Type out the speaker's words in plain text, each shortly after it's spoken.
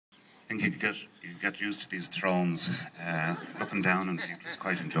think you could get used to these thrones. Looking down on people is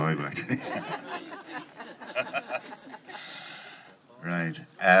quite enjoyable, actually. Right.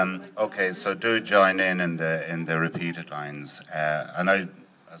 Okay, so do join in the repeated lines. And I,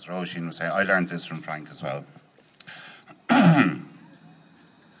 as Roisin was saying, I learned this from Frank as well.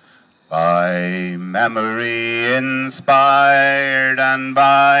 By memory inspired and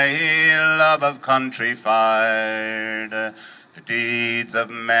by love of country fired, the deeds of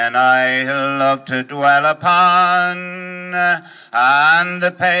men I love to dwell upon, and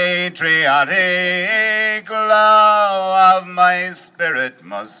the patriotic glow of my spirit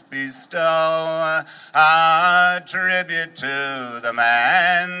must bestow a tribute to the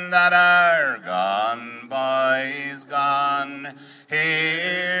men that are gone, boys gone.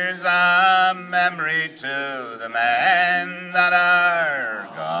 Here's a memory to the men that are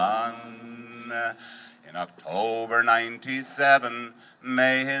gone. In October 97,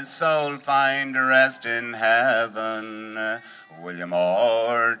 may his soul find rest in heaven. William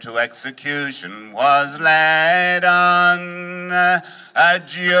Orr to execution was led on. A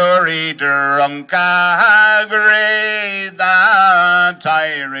jury drunk agreed that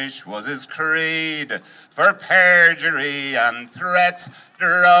Irish was his creed. For perjury and threats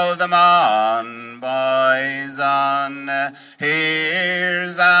drove them on, boys on.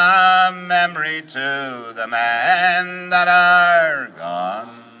 Here's a memory to the men that are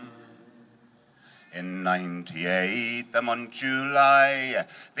gone. In 98, the month July,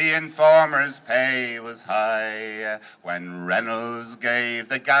 the informer's pay was high, when Reynolds gave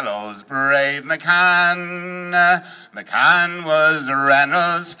the gallows brave McCann. McCann was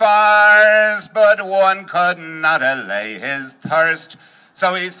Reynolds' farce, but one could not allay his thirst,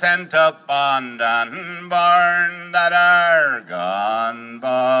 so he sent up bond and born that are gone,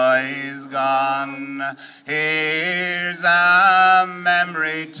 boys gone. Here's a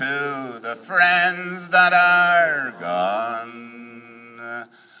memory to the friends that are gone.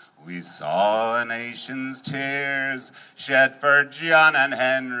 We saw a nation's tears shed for John and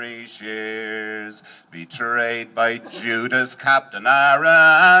Henry Shears, betrayed by Judas Captain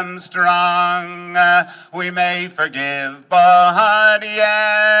Armstrong. We may forgive, but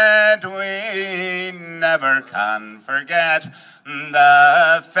yet we never can forget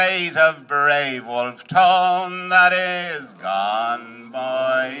the fate of brave Wolfe Tone that is gone,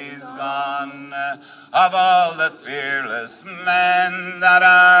 boys gone. Of all the fearless men that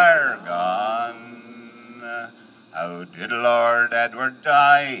are gone. How did Lord Edward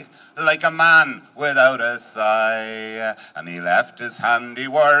die? Like a man without a sigh, and he left his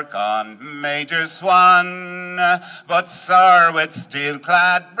handiwork on Major Swan. But sore with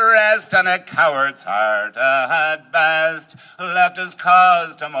steel-clad breast and a coward's heart at best, left his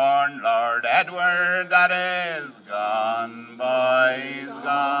cause to mourn Lord Edward that is gone, boys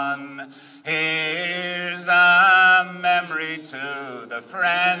gone. Here's a memory to the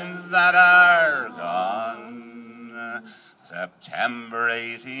friends that are gone. September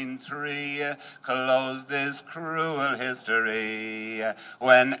 1803 closed this cruel history,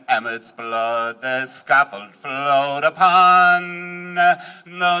 when Emmet's blood the scaffold flowed upon.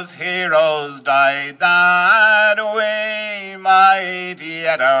 Those heroes died that we might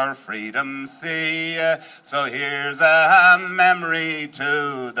yet our freedom see. So here's a memory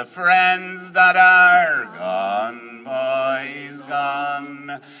to the friends that are gone, boys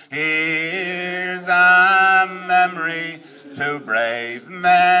gone. Here's a memory to brave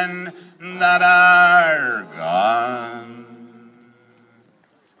men that are gone.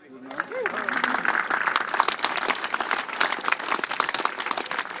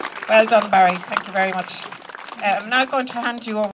 Well done, Barry. Thank you very much. I'm now going to hand you over